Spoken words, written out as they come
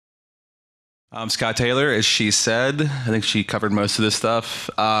Scott Taylor, as she said. I think she covered most of this stuff.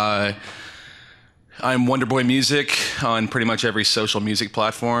 I'm Wonderboy Music on pretty much every social music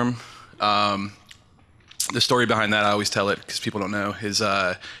platform. The story behind that, I always tell it because people don't know, is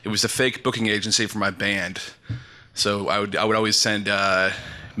it was a fake booking agency for my band. So I would always send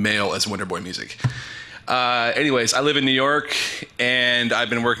mail as Wonderboy Music. Anyways, I live in New York, and I've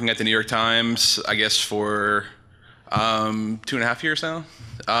been working at the New York Times, I guess, for 2.5 years now.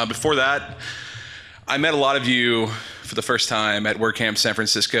 Before that, I met a lot of you for the first time at WordCamp San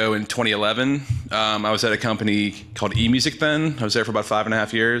Francisco in 2011. I was at a company called eMusic then. I was there for about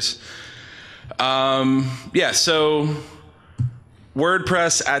 5.5 years. Yeah, so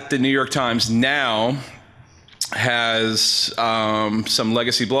WordPress at the New York Times now has some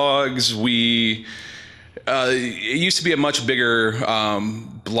legacy blogs. It used to be a much bigger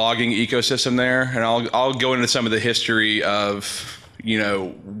blogging ecosystem there, and I'll go into some of the history of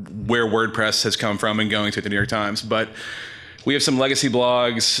where WordPress has come from and going to the New York Times. But we have some legacy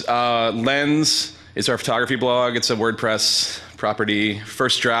blogs. Lens is our photography blog. It's a WordPress property.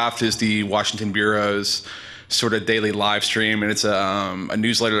 First Draft is the Washington Bureau's sort of daily live stream, and it's a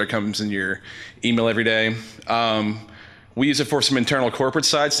newsletter that comes in your email every day. We use it for some internal corporate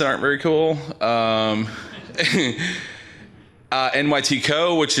sites that aren't very cool. NYT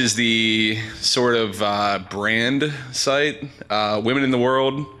Co, which is the sort of brand site. Women in the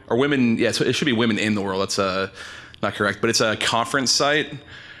World, or women, yeah, so it should be Women in the World. That's not correct, but it's a conference site.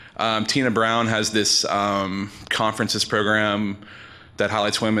 Tina Brown has this conferences program that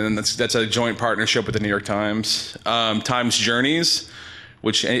highlights women, and that's a joint partnership with the New York Times. Times Journeys,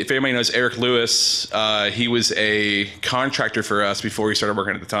 which, if anybody knows Eric Lewis, he was a contractor for us before he started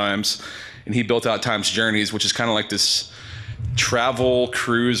working at the Times, and he built out Times Journeys, which is kind of like this travel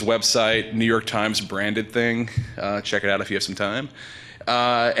cruise website, New York Times branded thing. Check it out if you have some time.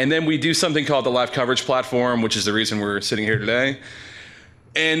 And then we do something called the Live Coverage Platform, which is the reason we're sitting here today.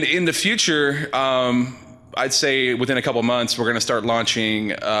 And in the future, I'd say within a couple months, we're going to start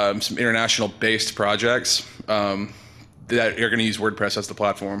launching some international-based projects that are going to use WordPress as the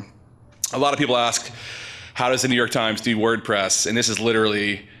platform. A lot of people ask, how does the New York Times do WordPress? And this is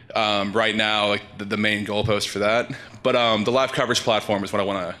literally right now like the main goalpost for that. But the live coverage platform is what I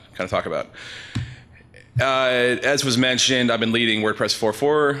want to kind of talk about. As was mentioned, I've been leading WordPress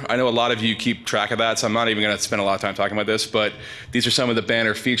 4.4. I know a lot of you keep track of that, so I'm not even going to spend a lot of time talking about this, but these are some of the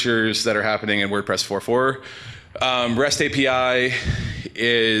banner features that are happening in WordPress 4.4. REST API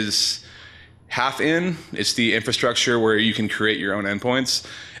is half in. It's the infrastructure where you can create your own endpoints.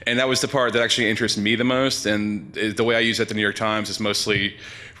 And that was the part that actually interests me the most. And the way I use it at the New York Times is mostly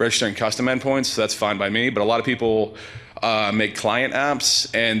registering custom endpoints, so that's fine by me. But a lot of people make client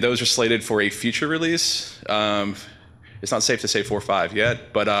apps, and those are slated for a future release. It's not safe to say 4.5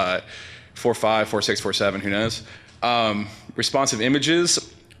 yet, but 4.5, 4.6, 4.7, who knows? Responsive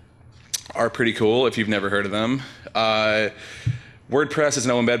images are pretty cool if you've never heard of them. WordPress is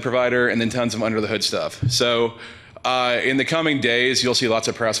an embed provider, and then tons of under the hood stuff. So in the coming days, you'll see lots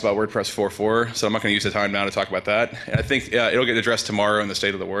of press about WordPress 4.4, so I'm not going to use the time now to talk about that. And I think it'll get addressed tomorrow in the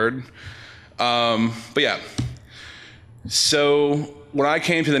State of the Word. But yeah, so when I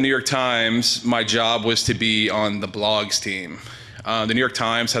came to the New York Times, my job was to be on the blogs team. The New York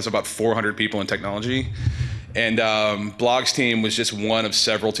Times has about 400 people in technology, and blogs team was just one of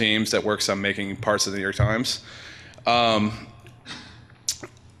several teams that works on making parts of the New York Times.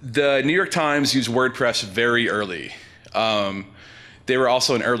 The New York Times used WordPress very early. They were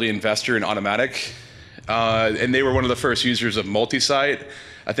also an early investor in Automatic, and they were one of the first users of multi-site,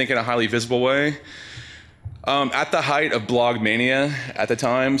 I think in a highly visible way. At the height of blog mania at the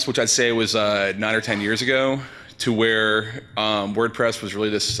Times, which I'd say was 9 or 10 years ago, to where WordPress was really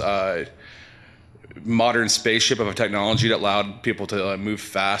this modern spaceship of a technology that allowed people to move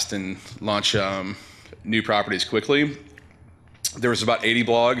fast and launch new properties quickly. There was about 80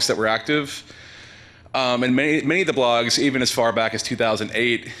 blogs that were active, and many of the blogs, even as far back as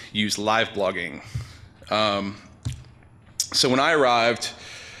 2008, used live blogging. So when I arrived,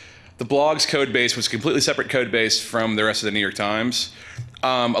 the blog's code base was a completely separate code base from the rest of the New York Times.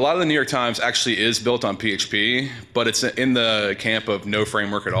 A lot of the New York Times actually is built on PHP, but it's in the camp of no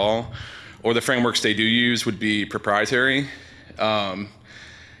framework at all, or the frameworks they do use would be proprietary. And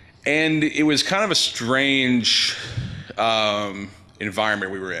it was kind of a strange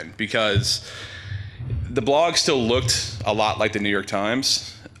environment we were in, because the blog still looked a lot like the New York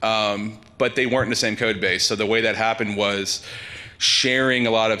Times, but they weren't in the same code base. So the way that happened was sharing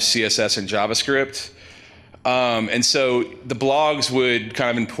a lot of CSS and JavaScript And so the blogs would kind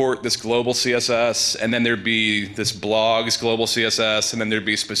of import this global CSS, and then there'd be this blogs global CSS, and then there'd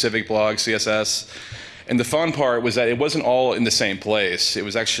be specific blog CSS. And the fun part was that it wasn't all in the same place. It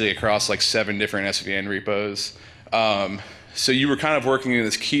was actually across like 7 different SVN repos. So you were kind of working in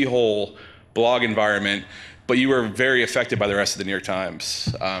this keyhole blog environment, but you were very affected by the rest of the New York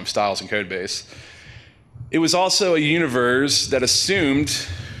Times styles and code base. It was also a universe that assumed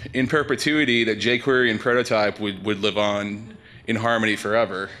in perpetuity that jQuery and Prototype would live on in harmony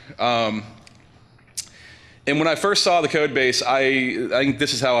forever. And when I first saw the code base, I think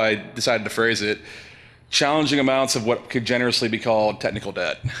this is how I decided to phrase it: challenging amounts of what could generously be called technical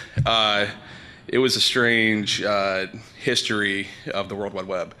debt. It was a strange history of the World Wide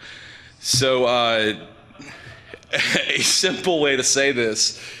Web. So a simple way to say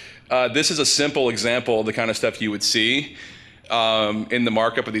this is a simple example of the kind of stuff you would see in the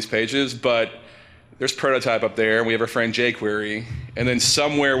markup of these pages, but there's Prototype up there, and we have our friend jQuery, and then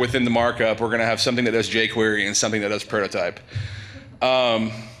somewhere within the markup we're going to have something that does jQuery and something that does Prototype.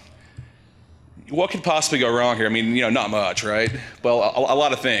 What could possibly go wrong here? I mean, you know, not much, right? Well, a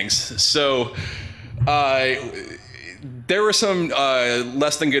lot of things. So there were some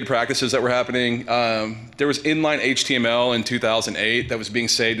less than good practices that were happening. There was inline HTML in 2008 that was being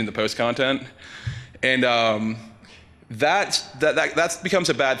saved into post content, and that becomes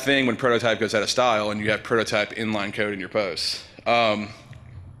a bad thing when Prototype goes out of style and you have Prototype inline code in your posts. There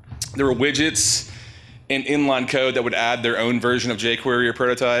were widgets in inline code that would add their own version of jQuery or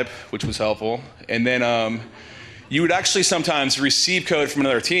Prototype, which was helpful. And then you would actually sometimes receive code from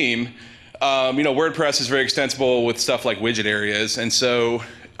another team. You know, WordPress is very extensible with stuff like widget areas, and so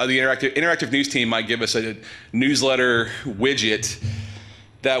the interactive news team might give us a newsletter widget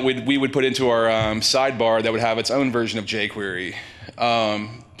that we would put into our sidebar that would have its own version of jQuery.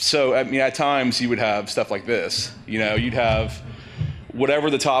 So I mean, at times you would have stuff like this. You know, you'd have whatever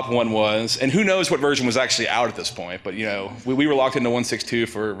the top one was, and who knows what version was actually out at this point, but you know, we were locked into 1.6.2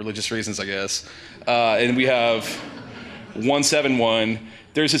 for religious reasons, I guess. And we have 1.7.1.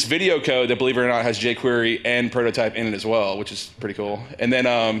 There's this video code that, believe it or not, has jQuery and Prototype in it as well, which is pretty cool. And then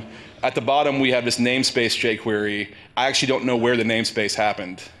at the bottom, we have this namespace jQuery. I actually don't know where the namespace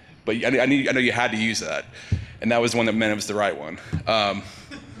happened, but I know you had to use that. And that was the one that meant it was the right one.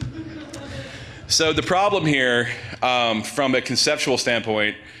 So the problem here, from a conceptual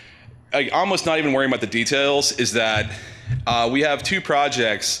standpoint, almost not even worrying about the details, is that we have 2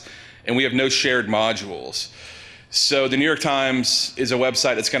 projects and we have no shared modules. So the New York Times is a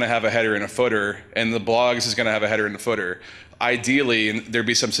website that's going to have a header and a footer, and the blogs is going to have a header and a footer. Ideally, there'd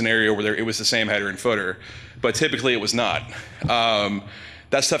be some scenario where it was the same header and footer, but typically it was not.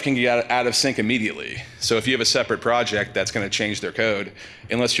 That stuff can get out of sync immediately. So if you have a separate project that's going to change their code,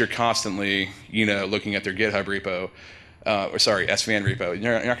 unless you're constantly, you know, looking at their GitHub repo, SVN repo,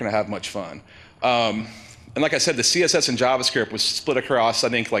 you're not going to have much fun. And like I said, the CSS and JavaScript was split across, I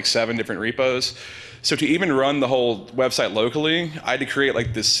think, like 7 different repos. So to even run the whole website locally, I had to create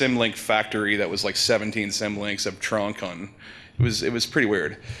like this symlink factory that was like 17 symlinks of trunk on. It was pretty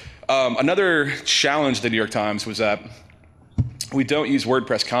weird. Another challenge of the New York Times was that we don't use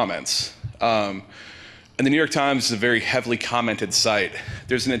WordPress comments. And the New York Times is a very heavily commented site.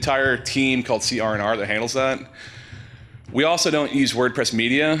 There's an entire team called CR&R that handles that. We also don't use WordPress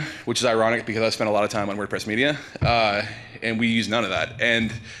Media, which is ironic because I spent a lot of time on WordPress Media, and we use none of that.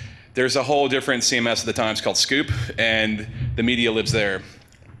 And there's a whole different CMS at the Times called Scoop, and the media lives there.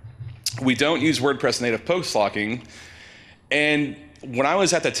 We don't use WordPress native post locking, and when I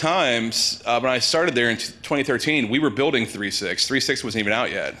was at the Times, when I started there in 2013, we were building 3.6. 3.6 wasn't even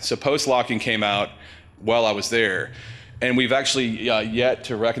out yet. So post locking came out while I was there. And we've actually yet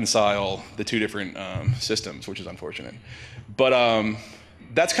to reconcile the 2 different systems, which is unfortunate. But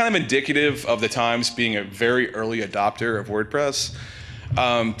that's kind of indicative of the Times being a very early adopter of WordPress.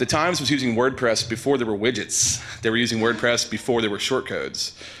 The Times was using WordPress before there were widgets. They were using WordPress before there were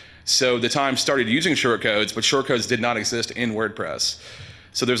shortcodes. So the Times started using shortcodes, but shortcodes did not exist in WordPress.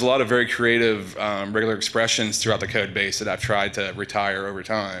 So there's a lot of very creative regular expressions throughout the code base that I've tried to retire over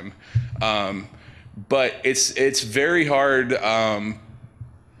time. But it's very hard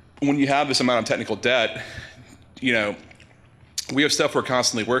when you have this amount of technical debt. You know, we have stuff we're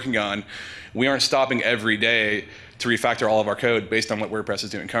constantly working on. We aren't stopping every day to refactor all of our code based on what WordPress is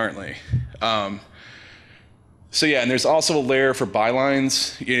doing currently. So yeah, and there's also a layer for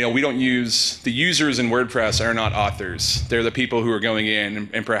bylines. You know, we don't use, the users in WordPress are not authors. They're the people who are going in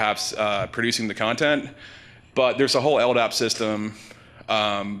and perhaps producing the content. But there's a whole LDAP system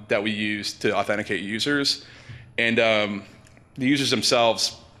that we use to authenticate users. And the users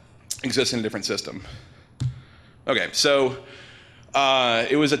themselves exist in a different system. Okay, so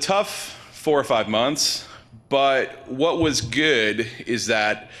it was a tough 4 or 5 months, but what was good is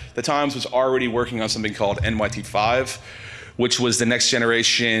that the Times was already working on something called NYT5, which was the next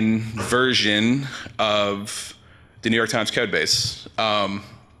generation version of the New York Times code base. And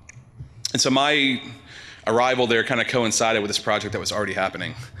so my arrival there kind of coincided with this project that was already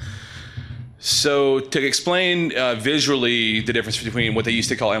happening. So to explain visually the difference between what they used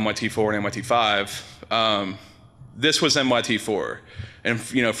to call NYT4 and NYT5, this was NYT4. And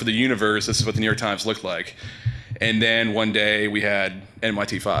for the universe, this is what the New York Times looked like. And then one day we had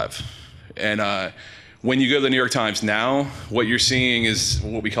NYT5. And when you go to the New York Times now, what you're seeing is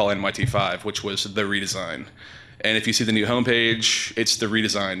what we call NYT5, which was the redesign. And if you see the new homepage, it's the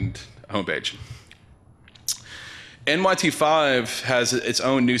redesigned homepage. NYT5 has its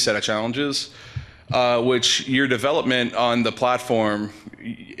own new set of challenges, which your development on the platform,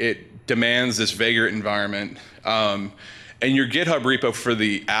 it demands this vagrant environment. And your GitHub repo for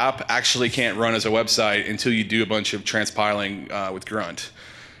the app actually can't run as a website until you do a bunch of transpiling with Grunt.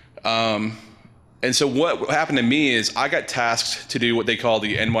 And so what happened to me is I got tasked to do what they call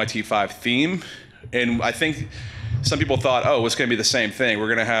the NYT5 theme. And I think some people thought, oh, it's going to be the same thing. We're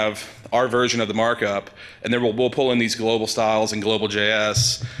going to have our version of the markup, and then we'll pull in these global styles and global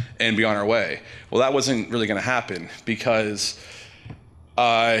JS and be on our way. Well, that wasn't really going to happen because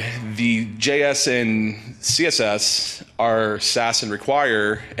the JS and CSS are Sass and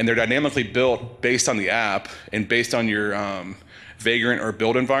require, and they're dynamically built based on the app and based on your vagrant or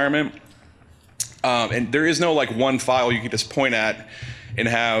build environment. And there is no like one file you can just point at and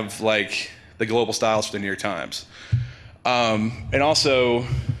have like the global styles for the New York Times. And also,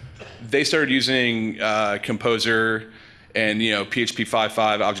 they started using Composer and PHP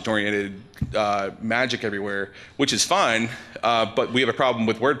 5.5 object-oriented magic everywhere, which is fine. But we have a problem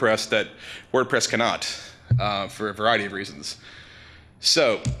with WordPress that WordPress cannot for a variety of reasons.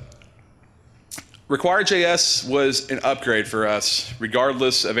 So, Require.js was an upgrade for us,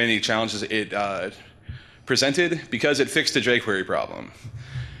 regardless of any challenges it presented, because it fixed the jQuery problem.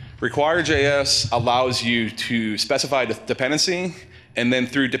 Require.js allows you to specify the dependency, and then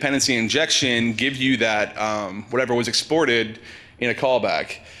through dependency injection, give you that whatever was exported in a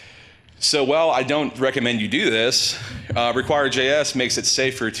callback. So while I don't recommend you do this, Require.js makes it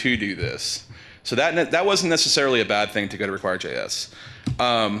safer to do this. So that wasn't necessarily a bad thing to go to Require.js.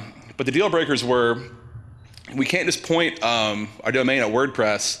 But the deal breakers were, we can't just point our domain at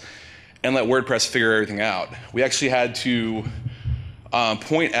WordPress and let WordPress figure everything out. We actually had to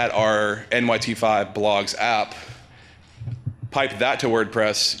point at our NYT5 blogs app, pipe that to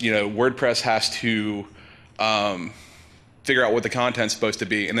WordPress. WordPress has to figure out what the content's supposed to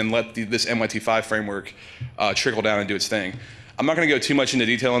be, and then let this NYT5 framework trickle down and do its thing. I'm not going to go too much into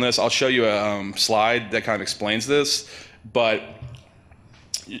detail on this. I'll show you a slide that kind of explains this, but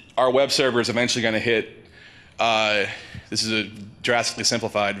our web server is eventually going to hit, this is a drastically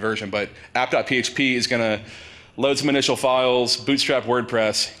simplified version, but app.php is going to load some initial files, bootstrap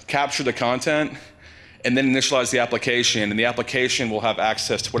WordPress, capture the content, and then initialize the application, and the application will have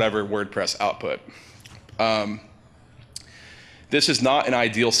access to whatever WordPress output. This is not an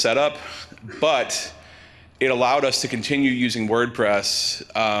ideal setup, but it allowed us to continue using WordPress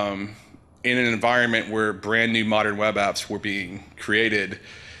in an environment where brand new modern web apps were being created,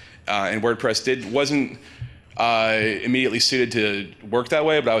 and WordPress wasn't immediately suited to work that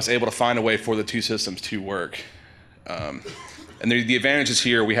way, but I was able to find a way for the two systems to work. And the advantages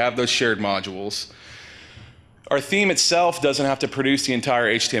here, we have those shared modules. Our theme itself doesn't have to produce the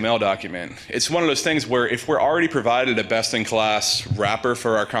entire HTML document. It's one of those things where if we're already provided a best-in-class wrapper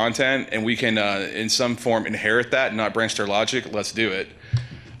for our content and we can, in some form, inherit that and not branch their logic, let's do it.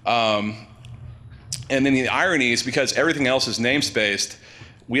 And then the irony is because everything else is namespaced,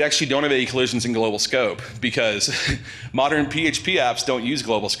 we actually don't have any collisions in global scope because modern PHP apps don't use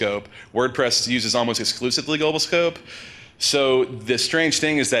global scope. WordPress uses almost exclusively global scope. So the strange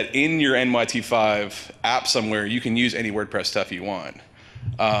thing is that in your NYT5 app somewhere, you can use any WordPress stuff you want.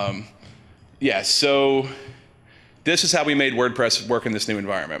 Yeah, so this is how we made WordPress work in this new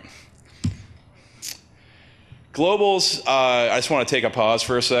environment. Globals, I just want to take a pause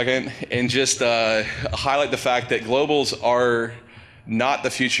for a second and just highlight the fact that globals are not the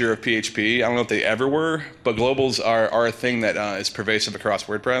future of PHP. I don't know if they ever were, but globals are a thing that is pervasive across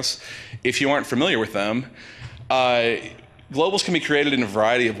WordPress. If you aren't familiar with them, globals can be created in a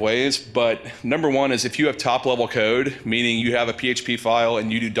variety of ways, but number one is if you have top-level code, meaning you have a PHP file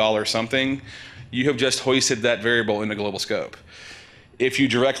and you do $something, you have just hoisted that variable into global scope. If you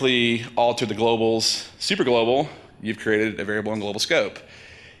directly alter the globals super global, you've created a variable in global scope.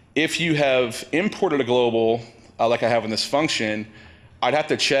 If you have imported a global like I have in this function, I'd have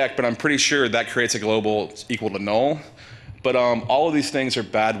to check, but I'm pretty sure that creates a global equal to null. But all of these things are a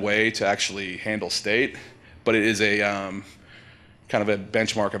bad way to actually handle state, but it is a kind of a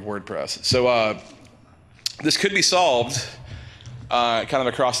benchmark of WordPress. So this could be solved kind of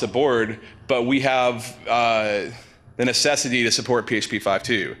across the board, but we have the necessity to support PHP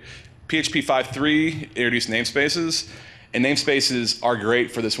 5.2. PHP 5.3 introduced namespaces, and namespaces are great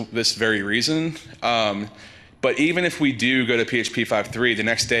for this very reason. But even if we do go to PHP 5.3, the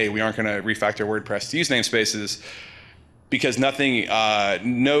next day we aren't going to refactor WordPress to use namespaces, because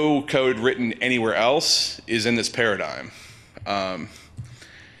no code written anywhere else is in this paradigm. And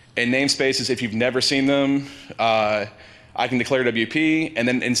namespaces, if you've never seen them, I can declare WP, and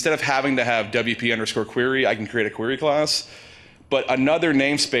then instead of having to have WP_query, I can create a query class. But another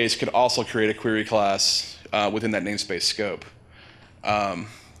namespace could also create a query class within that namespace scope.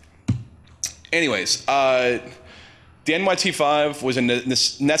 Anyways, the NYT5 was a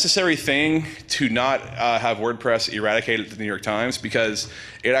necessary thing to not have WordPress eradicated to the New York Times, because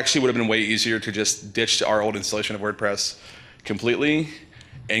it actually would have been way easier to just ditch our old installation of WordPress completely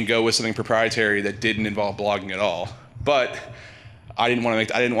and go with something proprietary that didn't involve blogging at all. But I didn't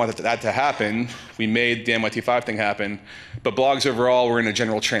want that to happen. We made the NYT5 thing happen, but blogs overall were in a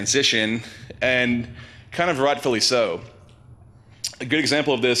general transition, and kind of rightfully so. A good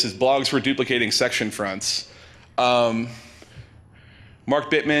example of this is blogs were duplicating section fronts. Mark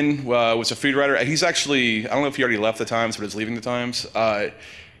Bittman was a food writer. He's actually, I don't know if he already left the Times, but is leaving the Times.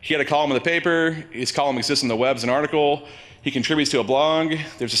 He had a column in the paper. His column exists on the web as an article. He contributes to a blog.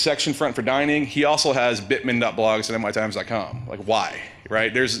 There's a section front for dining. He also has bitman.blogs at nytimes.com. Like, why,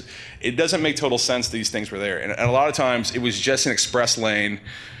 right? It doesn't make total sense these things were there. And a lot of times it was just an express lane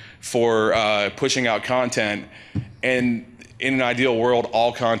for pushing out content. And in an ideal world,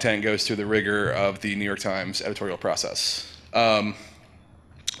 all content goes through the rigor of the New York Times editorial process.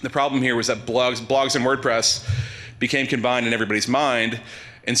 The problem here was that blogs and WordPress became combined in everybody's mind.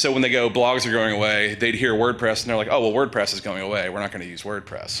 And so when they go, blogs are going away, they'd hear WordPress and they're like, oh, well, WordPress is going away. We're not going to use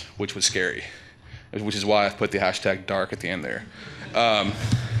WordPress, which was scary, which is why I've put the hashtag dark at the end there.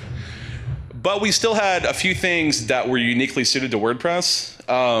 But we still had a few things that were uniquely suited to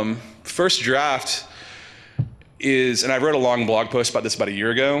WordPress. First draft is, and I wrote a long blog post about this about a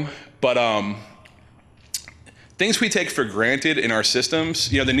year ago, but things we take for granted in our systems,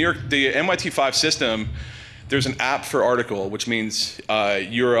 the NYT5 system, there's an app for article, which means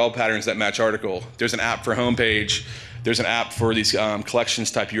URL patterns that match article. There's an app for homepage. There's an app for these collections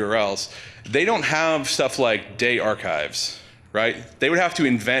type URLs. They don't have stuff like day archives, right? They would have to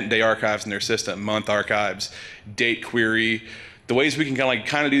invent day archives in their system, month archives, date query, the ways we can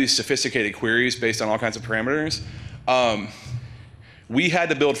kind of do these sophisticated queries based on all kinds of parameters. We had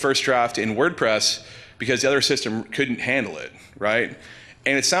to build first draft in WordPress because the other system couldn't handle it, right?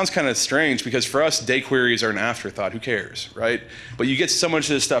 And it sounds kind of strange because for us, day queries are an afterthought. Who cares, right? But you get so much of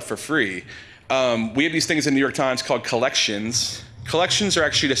this stuff for free. We have these things in the New York Times called collections. Collections are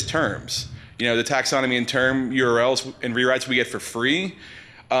actually just terms. The taxonomy and term URLs and rewrites we get for free.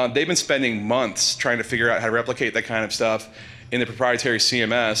 They've been spending months trying to figure out how to replicate that kind of stuff in the proprietary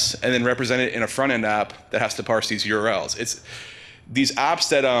CMS and then represent it in a front-end app that has to parse these URLs. These apps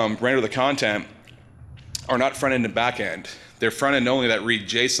that render the content are not front-end and back-end. They're front-end only that read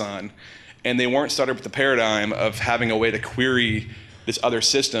JSON, and they weren't started with the paradigm of having a way to query this other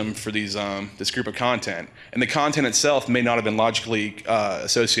system for this group of content. And the content itself may not have been logically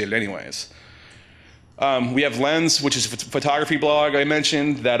associated anyways. We have Lens, which is a photography blog I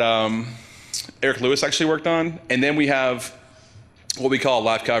mentioned that Eric Lewis actually worked on. And then we have what we call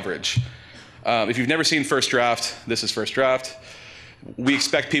live coverage. If you've never seen First Draft, this is First Draft. We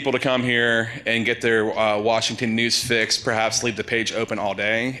expect people to come here and get their Washington news fix, perhaps leave the page open all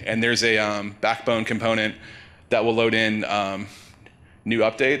day. And there's a backbone component that will load in new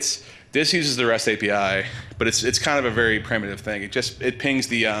updates. This uses the REST API, but it's kind of a very primitive thing. It pings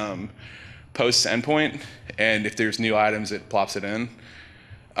the posts endpoint, and if there's new items, it plops it in.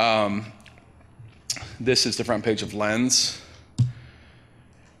 This is the front page of Lens.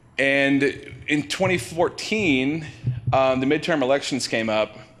 And in 2014, the midterm elections came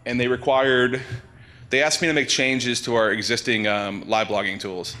up, and they asked me to make changes to our existing live blogging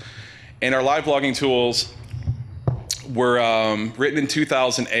tools. And our live blogging tools were written in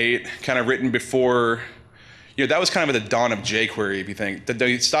 2008, kind of written before, that was kind of at the dawn of jQuery, if you think.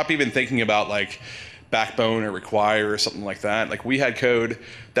 They stopped even thinking about like Backbone or Require or something like that. Like we had code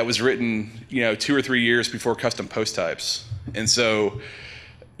that was written, 2 or 3 years before custom post types. And so,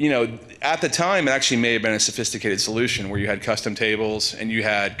 at the time, it actually may have been a sophisticated solution where you had custom tables and you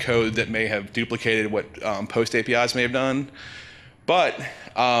had code that may have duplicated what post APIs may have done. But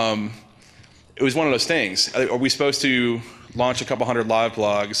it was one of those things. Are we supposed to launch a couple hundred live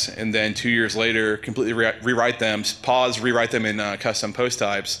blogs and then 2 years later completely rewrite them, rewrite them in custom post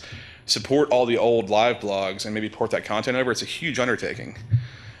types, support all the old live blogs, and maybe port that content over? It's a huge undertaking.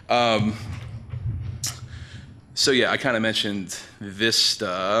 So yeah, I kind of mentioned this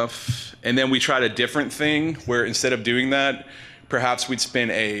stuff. And then we tried a different thing where instead of doing that, perhaps we'd spin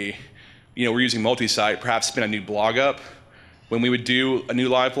we're using multi-site, perhaps spin a new blog up when we would do a new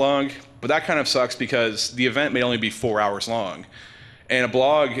live blog. But that kind of sucks because the event may only be 4 hours long. And a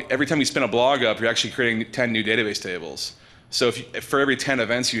blog, every time you spin a blog up, you're actually creating 10 new database tables. So if for every 10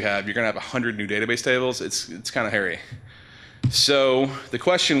 events you have, you're gonna have 100 new database tables. It's kind of hairy. So the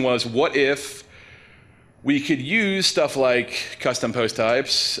question was, what if we could use stuff like custom post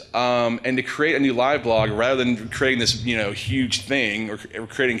types and to create a new live blog, rather than creating this huge thing or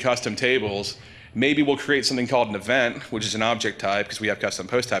creating custom tables, maybe we'll create something called an event, which is an object type because we have custom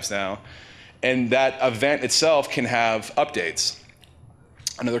post types now. And that event itself can have updates,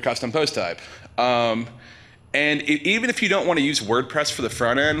 another custom post type. Even if you don't want to use WordPress for the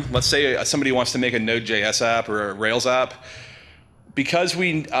front end, let's say somebody wants to make a Node.js app or a Rails app, because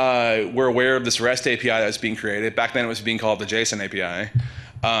we were aware of this REST API that was being created. Back then it was being called the JSON API,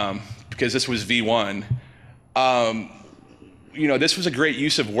 because this was V1. This was a great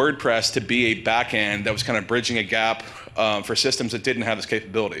use of WordPress to be a backend that was kind of bridging a gap for systems that didn't have this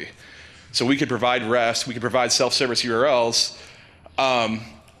capability. So we could provide REST, we could provide self-service URLs,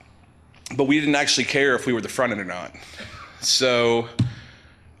 but we didn't actually care if we were the front end or not. So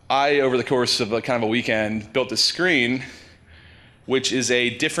I, over the course of kind of a weekend, built this screen, which is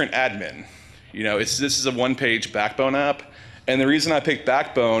a different admin. This is a one-page Backbone app. And the reason I picked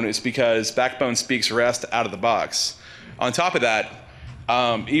Backbone is because Backbone speaks REST out of the box. On top of that,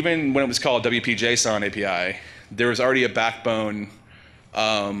 even when it was called WP-JSON API, there was already a Backbone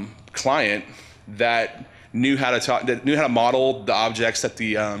client that knew how to model the objects that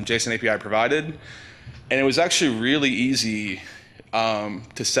the JSON API provided. And it was actually really easy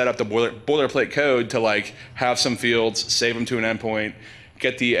to set up the boilerplate code to have some fields, save them to an endpoint,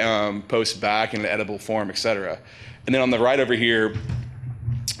 get the posts back in an editable form, etc. And then on the right over here,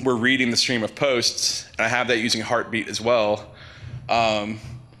 we're reading the stream of posts, and I have that using Heartbeat as well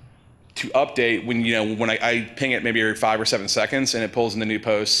to update when I ping it maybe every 5 or 7 seconds, and it pulls in the new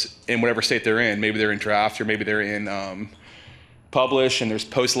posts in whatever state they're in. Maybe they're in draft, or maybe they're in publish, and there's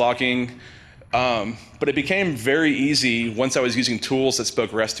post locking. But it became very easy once I was using tools that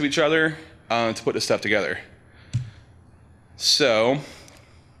spoke REST to each other to put this stuff together. So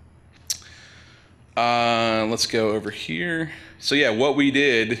let's go over here. So yeah, what we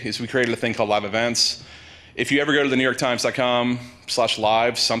did is we created a thing called Live Events. If you ever go to the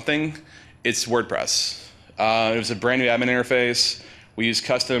NewYorkTimes.com/live something, it's WordPress. It was a brand new admin interface. We use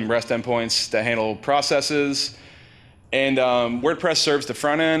custom REST endpoints to handle processes. And WordPress serves the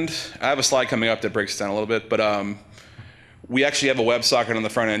front end. I have a slide coming up that breaks it down a little bit, but we actually have a WebSocket on the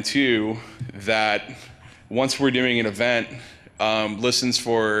front end too that once we're doing an event, listens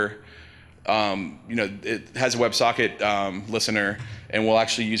for, it has a WebSocket listener, and we'll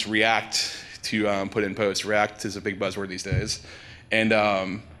actually use React to put in posts. React is a big buzzword these days. And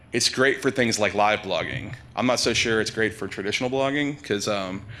it's great for things like live blogging. I'm not so sure it's great for traditional blogging, because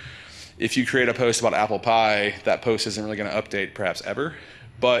if you create a post about apple pie, that post isn't really going to update perhaps ever.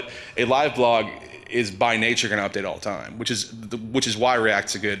 But a live blog is by nature going to update all the time, which is why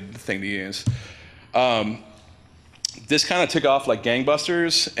React's a good thing to use. This kind of took off like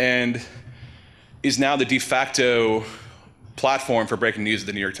gangbusters and is now the de facto platform for breaking news at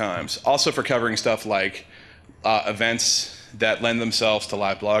the New York Times. Also for covering stuff like events that lend themselves to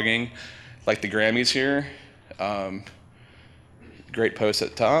live blogging, like the Grammys here. Great post at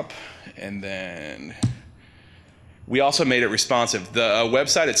the top. And then we also made it responsive. The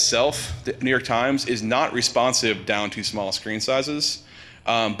website itself, the New York Times, is not responsive down to small screen sizes.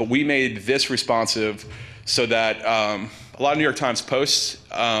 But we made this responsive so that a lot of New York Times posts,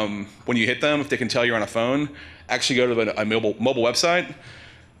 when you hit them, if they can tell you're on a phone, actually go to a mobile website.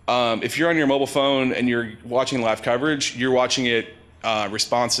 If you're on your mobile phone and you're watching live coverage, you're watching it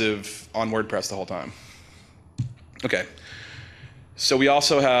responsive on WordPress the whole time. Okay. So we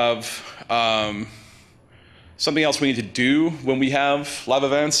also have something else we need to do when we have live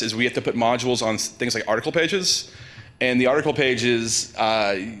events is we have to put modules on things like article pages. And the article pages,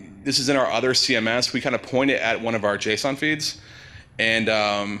 this is in our other CMS. We kind of point it at one of our JSON feeds. And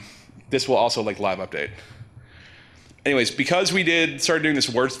this will also live update. anyways, because we started doing this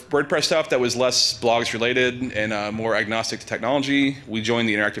WordPress stuff that was less blogs related and more agnostic to technology, we joined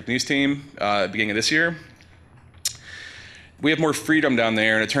the interactive news team at the beginning of this year. We have more freedom down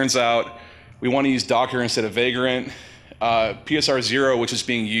there, and it turns out we want to use Docker instead of Vagrant. PSR 0, which is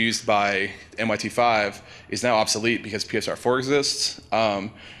being used by MIT 5, is now obsolete because PSR 4 exists.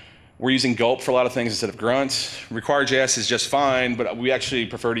 We're using Gulp for a lot of things instead of Grunt. Require.js is just fine, but we actually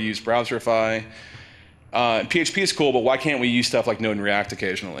prefer to use Browserify. PHP is cool, but why can't we use stuff like Node and React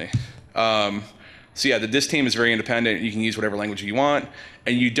occasionally? So yeah, this team is very independent. You can use whatever language you want,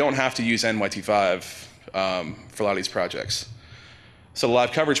 and you don't have to use NYT 5 for a lot of these projects. So the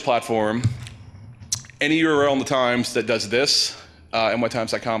live coverage platform, any URL in the Times that does this,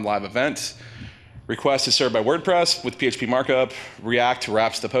 nytimes.com live event, request is served by WordPress with PHP markup, React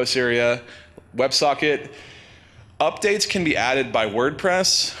wraps the post area, WebSocket. Updates can be added by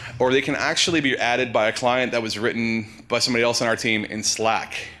WordPress, or they can actually be added by a client that was written by somebody else on our team in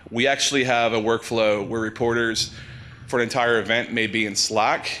Slack. We actually have a workflow where reporters for an entire event may be in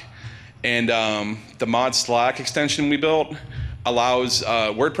Slack, and the mod Slack extension we built allows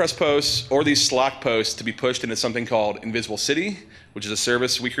WordPress posts or these Slack posts to be pushed into something called Invisible City, which is a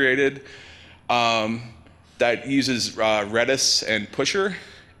service we created that uses Redis and Pusher,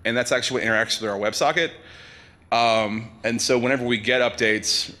 and that's actually what interacts with our WebSocket. And so whenever we get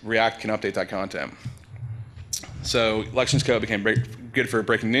updates, React can update that content. So elections code became good for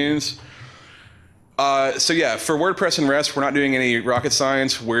breaking news. So yeah, for WordPress and REST, we're not doing any rocket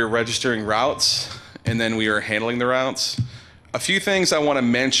science. We're registering routes, and then we are handling the routes. A few things I want to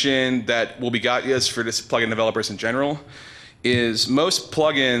mention that will be got-yes for just plugin developers in general is most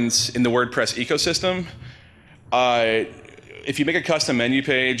plugins in the WordPress ecosystem, if you make a custom menu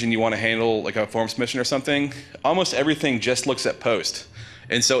page and you want to handle like a form submission or something, almost everything just looks at post.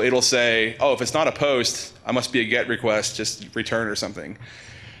 And so it'll say, oh, if it's not a post, I must be a GET request, just return or something.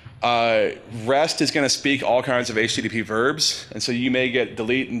 REST is going to speak all kinds of HTTP verbs, and so you may get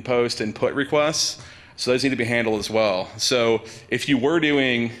delete and post and put requests. So those need to be handled as well. So if you were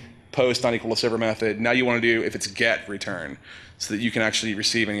doing post not equal to server method, now you want to do if it's GET return, so that you can actually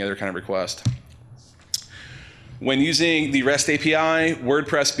receive any other kind of request. When using the REST API,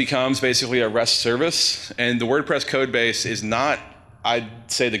 WordPress becomes basically a REST service, and the WordPress code base is not, I'd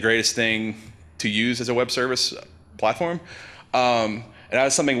say, the greatest thing to use as a web service platform. And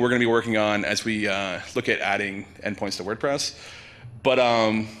that's something we're going to be working on as we look at adding endpoints to WordPress. But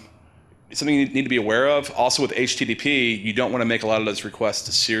it's something you need to be aware of. Also with HTTP, you don't want to make a lot of those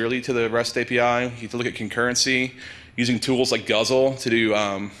requests serially to the REST API. You have to look at concurrency, using tools like Guzzle to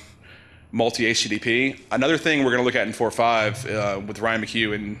do multi-HTTP. Another thing we're going to look at in 4.5 with Ryan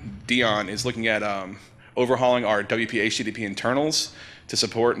McHugh and Dion is looking at overhauling our WP HTTP internals to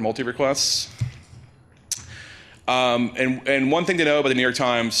support multi-requests. And one thing to know about the New York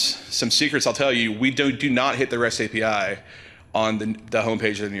Times, some secrets I'll tell you, we do not hit the REST API on the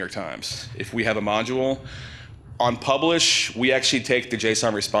homepage of the New York Times. If we have a module, on publish, we actually take the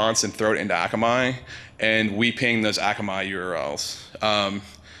JSON response and throw it into Akamai, and we ping those Akamai URLs.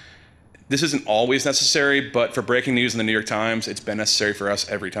 This isn't always necessary, but for breaking news in the New York Times, it's been necessary for us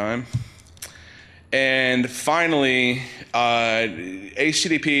every time. And finally,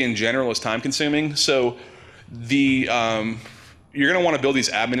 HTTP in general is time consuming. So you're going to want to build these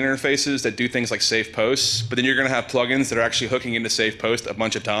admin interfaces that do things like save posts, but then you're going to have plugins that are actually hooking into save post a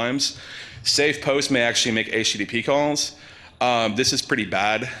bunch of times. Save post may actually make HTTP calls. This is pretty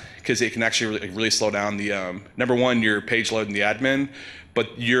bad because it can actually really slow down the, number one, your page load in the admin,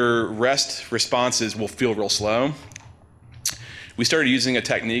 but your REST responses will feel real slow. We started using a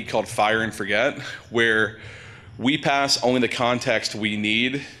technique called fire and forget, where we pass only the context we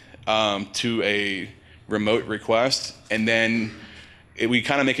need to a remote request, and then we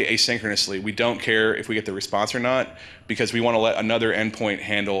kind of make it asynchronously. We don't care if we get the response or not, because we want to let another endpoint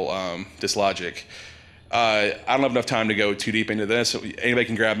handle this logic. I don't have enough time to go too deep into this. So anybody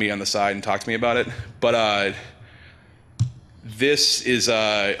can grab me on the side and talk to me about it. But this is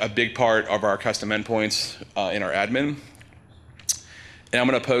a big part of our custom endpoints in our admin. And I'm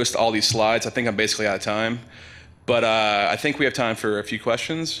going to post all these slides. I think I'm basically out of time. But I think we have time for a few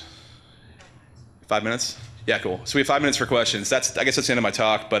questions. 5 minutes? Yeah, cool. So we have 5 minutes for questions. I guess that's the end of my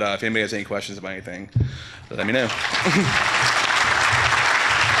talk, but if anybody has any questions about anything, let me know.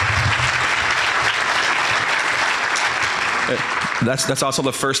 That's also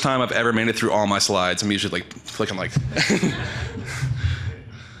the first time I've ever made it through all my slides. I'm usually like clicking like.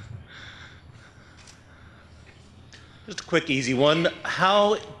 Just a quick, easy one.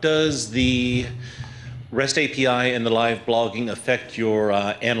 How does the REST API and the live blogging affect your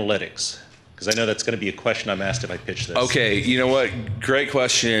analytics? Because I know that's going to be a question I'm asked if I pitch this. Okay, you know what? Great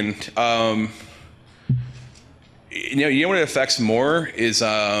question. You know what it affects more is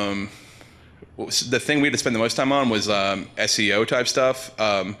the thing we had to spend the most time on was SEO type stuff.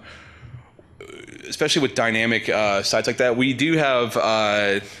 Especially with dynamic sites like that, we do have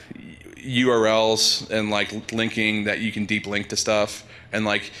URLs and like linking that you can deep link to stuff, and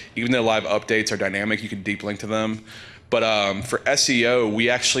like even though live updates are dynamic, you can deep link to them. But for SEO, we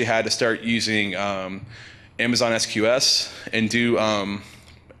actually had to start using Amazon SQS and do or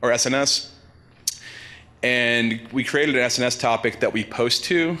SNS, and we created an SNS topic that we post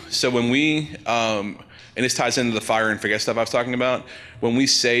to. So when we and this ties into the fire and forget stuff I was talking about. When we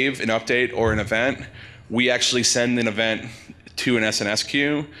save an update or an event, we actually send an event to an SNS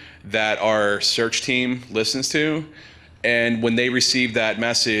queue that our search team listens to. And when they receive that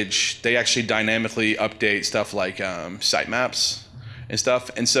message, they actually dynamically update stuff like sitemaps and stuff.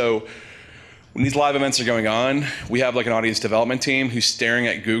 And so when these live events are going on, we have like an audience development team who's staring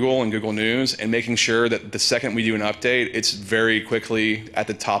at Google and Google News and making sure that the second we do an update, it's very quickly at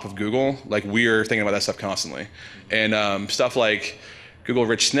the top of Google. Like we're thinking about that stuff constantly. And stuff like Google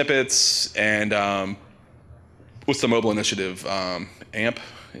Rich Snippets and what's the mobile initiative? AMP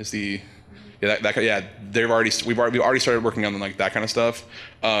is the, we've already started working on like that kind of stuff.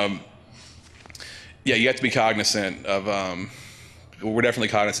 You have to be cognizant of, we're definitely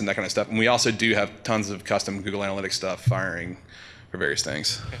cognizant of that kind of stuff. And we also do have tons of custom Google Analytics stuff firing for various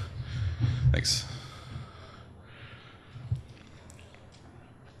things. Okay. Thanks.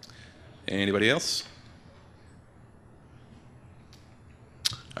 Anybody else?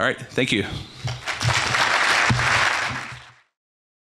 All right, thank you.